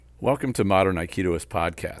Welcome to Modern Aikidoist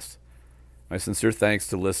Podcast. My sincere thanks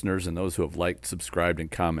to listeners and those who have liked, subscribed,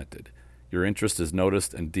 and commented. Your interest is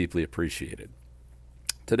noticed and deeply appreciated.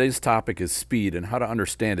 Today's topic is speed and how to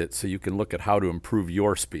understand it so you can look at how to improve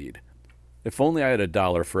your speed. If only I had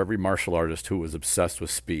 $1 for every martial artist who was obsessed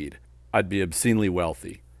with speed, I'd be obscenely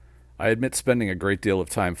wealthy. I admit spending a great deal of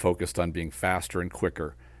time focused on being faster and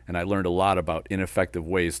quicker, and I learned a lot about ineffective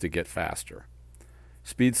ways to get faster.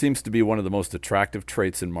 Speed seems to be one of the most attractive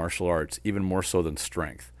traits in martial arts, even more so than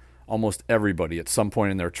strength. Almost everybody at some point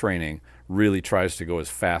in their training really tries to go as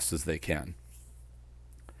fast as they can.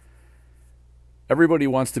 Everybody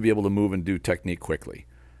wants to be able to move and do technique quickly.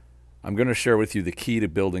 I'm going to share with you the key to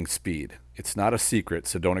building speed. It's not a secret,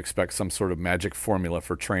 so don't expect some sort of magic formula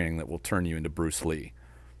for training that will turn you into Bruce Lee.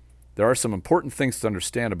 There are some important things to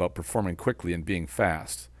understand about performing quickly and being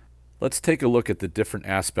fast. Let's take a look at the different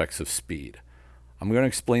aspects of speed. I'm going to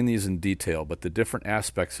explain these in detail, but the different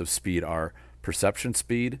aspects of speed are perception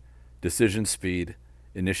speed, decision speed,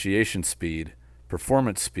 initiation speed,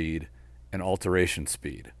 performance speed, and alteration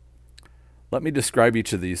speed. Let me describe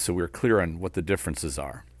each of these so we're clear on what the differences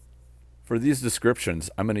are. For these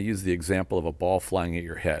descriptions, I'm going to use the example of a ball flying at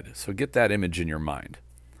your head, so get that image in your mind.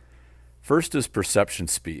 First is perception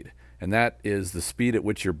speed, and that is the speed at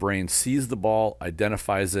which your brain sees the ball,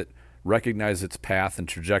 identifies it, recognizes its path and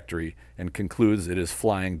trajectory, and concludes it is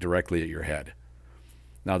flying directly at your head.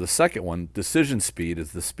 Now the second one, decision speed,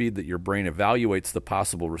 is the speed that your brain evaluates the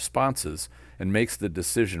possible responses and makes the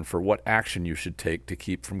decision for what action you should take to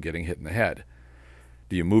keep from getting hit in the head.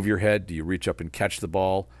 Do you move your head? Do you reach up and catch the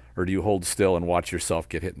ball? Or do you hold still and watch yourself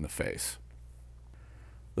get hit in the face?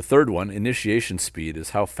 The third one, initiation speed, is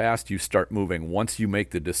how fast you start moving once you make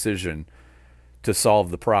the decision to solve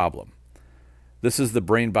the problem. This is the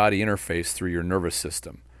brain-body interface through your nervous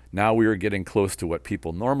system. Now we are getting close to what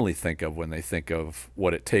people normally think of when they think of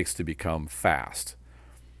what it takes to become fast.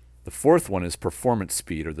 The fourth one is performance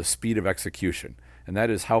speed, or the speed of execution, and that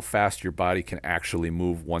is how fast your body can actually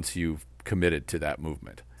move once you've committed to that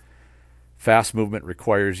movement. Fast movement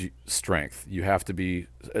requires strength. You have to be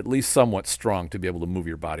at least somewhat strong to be able to move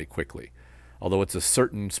your body quickly, although it's a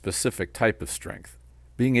certain specific type of strength.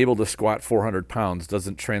 Being able to squat 400 pounds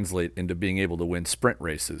doesn't translate into being able to win sprint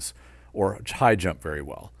races or high jump very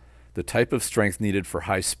well. The type of strength needed for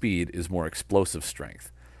high speed is more explosive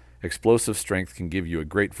strength. Explosive strength can give you a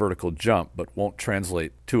great vertical jump, but won't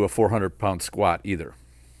translate to a 400-pound squat either.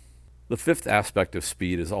 The fifth aspect of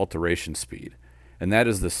speed is alteration speed, and that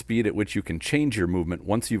is the speed at which you can change your movement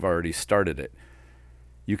once you've already started it.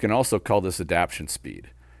 You can also call this adaptation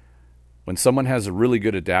speed. When someone has a really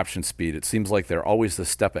good adaptation speed, it seems like they're always a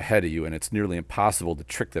step ahead of you, and it's nearly impossible to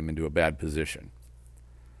trick them into a bad position.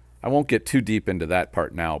 I won't get too deep into that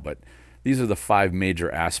part now, but these are the 5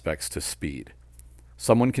 major aspects to speed.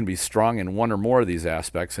 Someone can be strong in one or more of these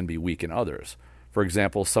aspects and be weak in others. For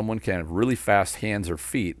example, someone can have really fast hands or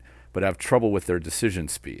feet, but have trouble with their decision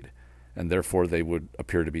speed, and therefore they would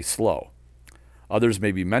appear to be slow. Others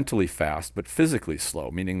may be mentally fast, but physically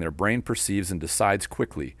slow, meaning their brain perceives and decides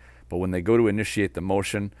quickly, but when they go to initiate the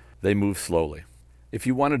motion, they move slowly. If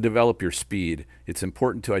you want to develop your speed, it's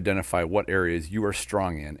important to identify what areas you are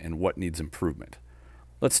strong in and what needs improvement.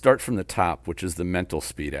 Let's start from the top, which is the mental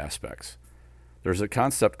speed aspects. There's a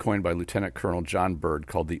concept coined by Lieutenant Colonel John Byrd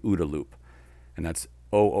called the OODA loop, and that's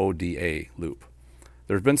OODA loop.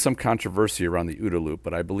 There's been some controversy around the OODA loop,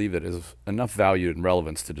 but I believe it has enough value and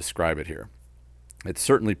relevance to describe it here. It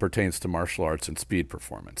certainly pertains to martial arts and speed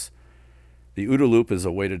performance. The OODA loop is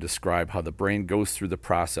a way to describe how the brain goes through the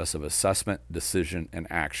process of assessment, decision, and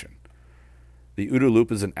action. The OODA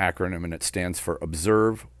loop is an acronym, and it stands for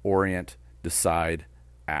Observe, Orient, Decide,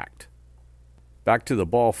 Act. Back to the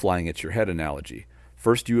ball flying at your head analogy.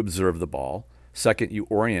 First, you observe the ball. Second, you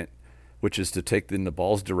orient, which is to take in the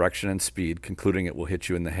ball's direction and speed, concluding it will hit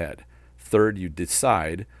you in the head. Third, you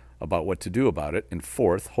decide about what to do about it. And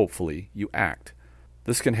fourth, hopefully, you act.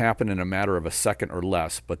 This can happen in a matter of a second or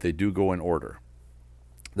less, but they do go in order.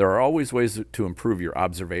 There are always ways to improve your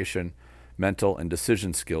observation, mental, and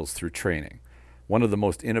decision skills through training. One of the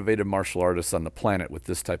most innovative martial artists on the planet with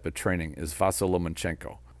this type of training is Vasyl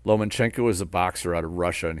Lomachenko. Lomachenko is a boxer out of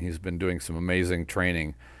Russia, and he's been doing some amazing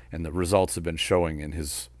training, and the results have been showing in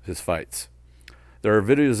his fights. There are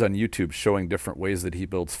videos on YouTube showing different ways that he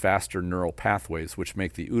builds faster neural pathways, which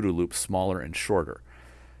make the OODA loop smaller and shorter.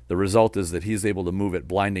 The result is that he's able to move at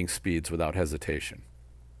blinding speeds without hesitation.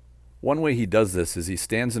 One way he does this is he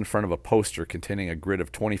stands in front of a poster containing a grid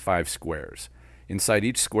of 25 squares. Inside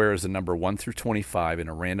each square is a number 1 through 25 in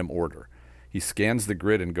a random order. He scans the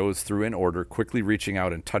grid and goes through in order, quickly reaching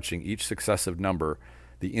out and touching each successive number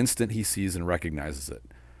the instant he sees and recognizes it.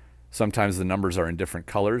 Sometimes the numbers are in different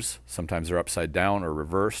colors, sometimes they're upside down or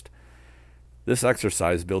reversed. This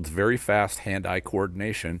exercise builds very fast hand-eye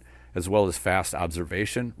coordination as well as fast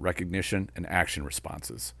observation, recognition, and action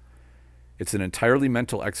responses. It's an entirely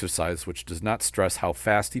mental exercise which does not stress how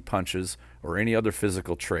fast he punches or any other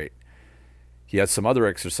physical trait. He has some other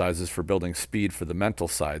exercises for building speed for the mental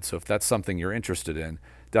side, so if that's something you're interested in,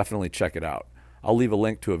 definitely check it out. I'll leave a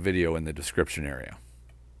link to a video in the description area.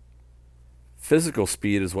 Physical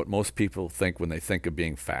speed is what most people think when they think of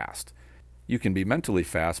being fast. You can be mentally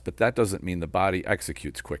fast, but that doesn't mean the body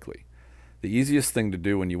executes quickly. The easiest thing to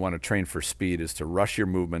do when you want to train for speed is to rush your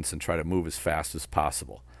movements and try to move as fast as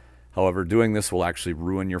possible. However, doing this will actually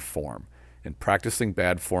ruin your form, and practicing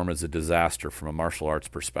bad form is a disaster from a martial arts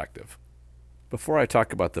perspective. Before I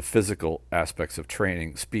talk about the physical aspects of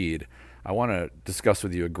training speed, I want to discuss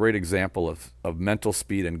with you a great example of mental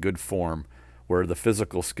speed and good form where the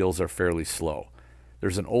physical skills are fairly slow.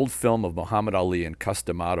 There's an old film of Muhammad Ali and Cus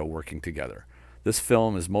D'Amato working together. This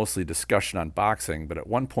film is mostly discussion on boxing, but at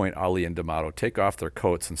one point Ali and D'Amato take off their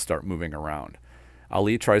coats and start moving around.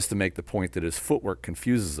 Ali tries to make the point that his footwork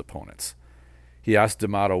confuses opponents. He asks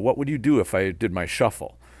D'Amato, "What would you do if I did my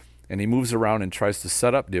shuffle?" And he moves around and tries to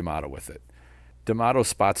set up D'Amato with it. D'Amato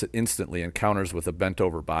spots it instantly and counters with a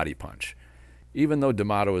bent-over body punch. Even though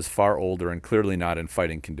D'Amato is far older and clearly not in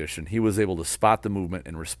fighting condition, he was able to spot the movement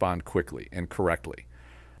and respond quickly and correctly.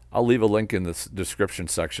 I'll leave a link in the description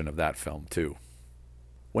section of that film too.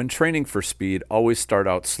 When training for speed, always start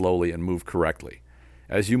out slowly and move correctly.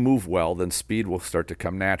 As you move well, then speed will start to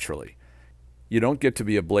come naturally. You don't get to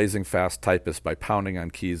be a blazing fast typist by pounding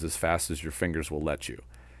on keys as fast as your fingers will let you.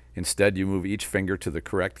 Instead, you move each finger to the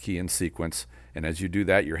correct key in sequence, and as you do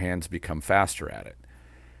that, your hands become faster at it.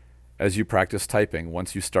 As you practice typing,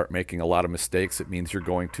 once you start making a lot of mistakes, it means you're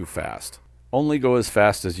going too fast. Only go as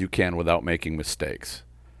fast as you can without making mistakes.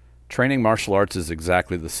 Training martial arts is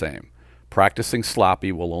exactly the same. Practicing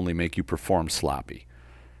sloppy will only make you perform sloppy.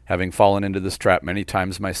 Having fallen into this trap many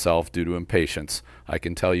times myself due to impatience, I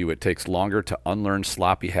can tell you it takes longer to unlearn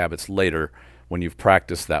sloppy habits later when you've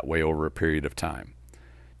practiced that way over a period of time.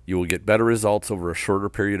 You will get better results over a shorter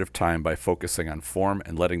period of time by focusing on form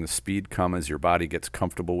and letting the speed come as your body gets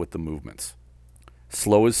comfortable with the movements.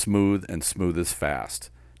 Slow is smooth and smooth is fast.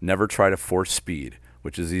 Never try to force speed,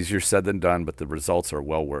 which is easier said than done, but the results are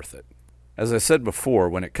well worth it. As I said before,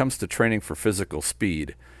 when it comes to training for physical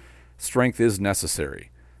speed, strength is necessary.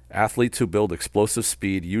 Athletes who build explosive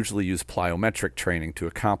speed usually use plyometric training to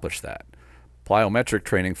accomplish that. Plyometric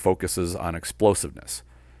training focuses on explosiveness.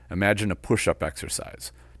 Imagine a push-up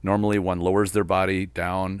exercise. Normally one lowers their body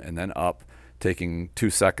down and then up, taking 2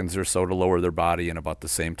 seconds or so to lower their body and about the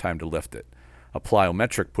same time to lift it. A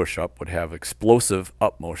plyometric push-up would have explosive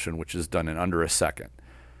up motion, which is done in under a second.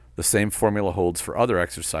 The same formula holds for other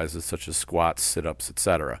exercises such as squats, sit-ups,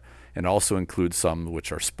 etc., and also includes some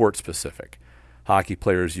which are sport-specific. Hockey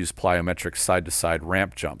players use plyometric side-to-side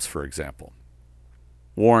ramp jumps, for example.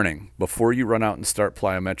 Warning: before you run out and start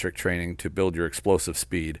plyometric training to build your explosive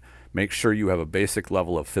speed, make sure you have a basic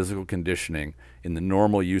level of physical conditioning in the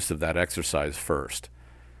normal use of that exercise first.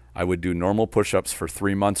 I would do normal push-ups for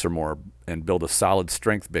 3 months or more and build a solid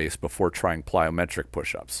strength base before trying plyometric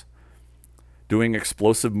push-ups. Doing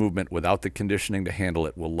explosive movement without the conditioning to handle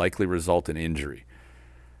it will likely result in injury.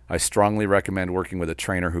 I strongly recommend working with a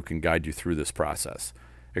trainer who can guide you through this process.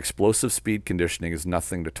 Explosive speed conditioning is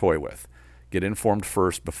nothing to toy with. Get informed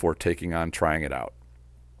first before taking on trying it out.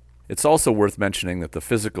 It's also worth mentioning that the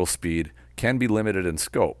physical speed can be limited in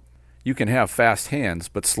scope. You can have fast hands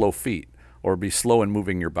but slow feet, or be slow in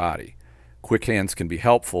moving your body. Quick hands can be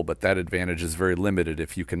helpful, but that advantage is very limited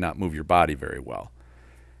if you cannot move your body very well.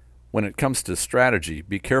 When it comes to strategy,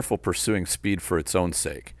 be careful pursuing speed for its own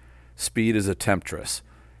sake. Speed is a temptress.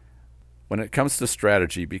 When it comes to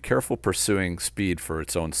strategy, be careful pursuing speed for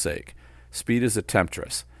its own sake. Speed is a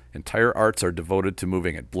temptress. Entire arts are devoted to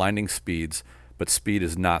moving at blinding speeds, but speed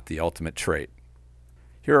is not the ultimate trait.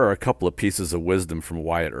 Here are a couple of pieces of wisdom from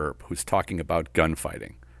Wyatt Earp, who's talking about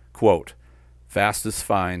gunfighting. Quote, "Fast is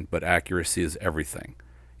fine, but accuracy is everything.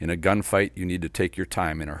 In a gunfight, you need to take your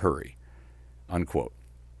time in a hurry." Unquote.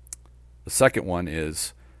 The second one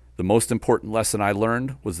is, "The most important lesson I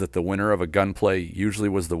learned was that the winner of a gunplay usually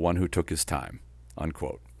was the one who took his time."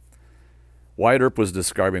 Unquote. Wyatt Earp was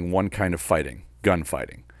describing one kind of fighting,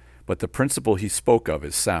 gunfighting, but the principle he spoke of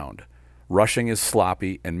is sound. Rushing is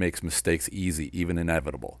sloppy and makes mistakes easy, even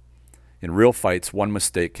inevitable. In real fights, one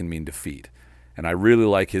mistake can mean defeat. And I really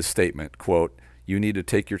like his statement, quote, "You need to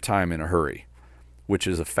take your time in a hurry," which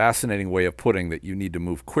is a fascinating way of putting that you need to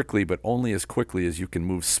move quickly, but only as quickly as you can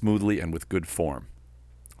move smoothly and with good form.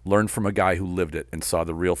 Learn from a guy who lived it and saw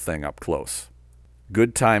the real thing up close.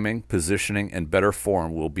 Good timing, positioning, and better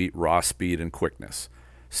form will beat raw speed and quickness.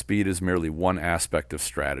 Speed is merely one aspect of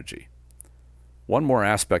strategy. One more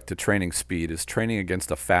aspect to training speed is training against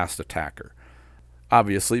a fast attacker.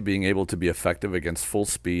 Obviously, being able to be effective against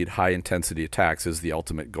full-speed, high-intensity attacks is the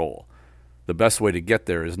ultimate goal. The best way to get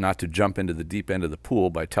there is not to jump into the deep end of the pool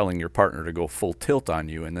by telling your partner to go full tilt on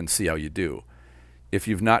you and then see how you do. If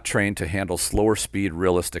you've not trained to handle slower speed,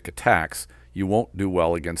 realistic attacks, you won't do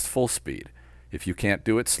well against full speed. If you can't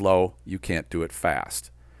do it slow, you can't do it fast.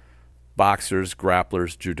 Boxers,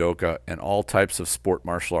 grapplers, judoka, and all types of sport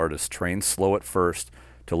martial artists train slow at first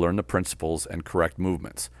to learn the principles and correct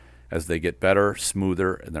movements. As they get better,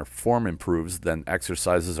 smoother, and their form improves, then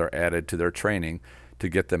exercises are added to their training to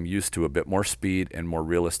get them used to a bit more speed and more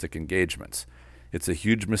realistic engagements. It's a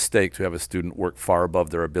huge mistake to have a student work far above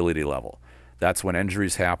their ability level. That's when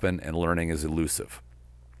injuries happen and learning is elusive.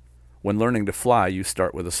 When learning to fly, you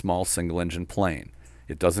start with a small single-engine plane.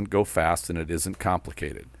 It doesn't go fast and it isn't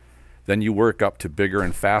complicated. Then you work up to bigger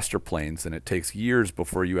and faster planes, and it takes years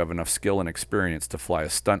before you have enough skill and experience to fly a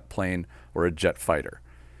stunt plane or a jet fighter.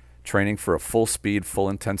 Training for a full-speed,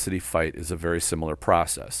 full-intensity fight is a very similar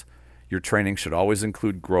process. Your training should always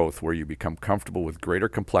include growth where you become comfortable with greater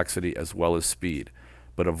complexity as well as speed,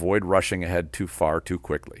 but avoid rushing ahead too far too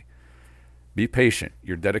quickly. Be patient.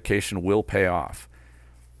 Your dedication will pay off.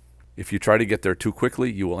 If you try to get there too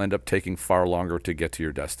quickly, you will end up taking far longer to get to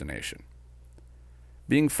your destination.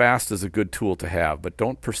 Being fast is a good tool to have, but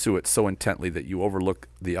don't pursue it so intently that you overlook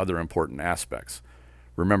the other important aspects.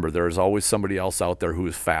 Remember, there is always somebody else out there who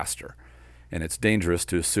is faster, and it's dangerous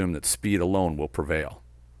to assume that speed alone will prevail.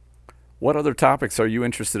 What other topics are you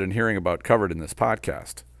interested in hearing about covered in this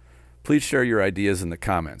podcast? Please share your ideas in the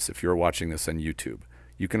comments if you're watching this on YouTube.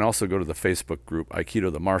 You can also go to the Facebook group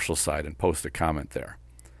Aikido the Martial Side and post a comment there.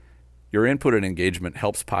 Your input and engagement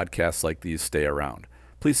helps podcasts like these stay around.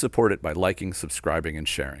 Please support it by liking, subscribing, and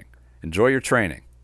sharing. Enjoy your training.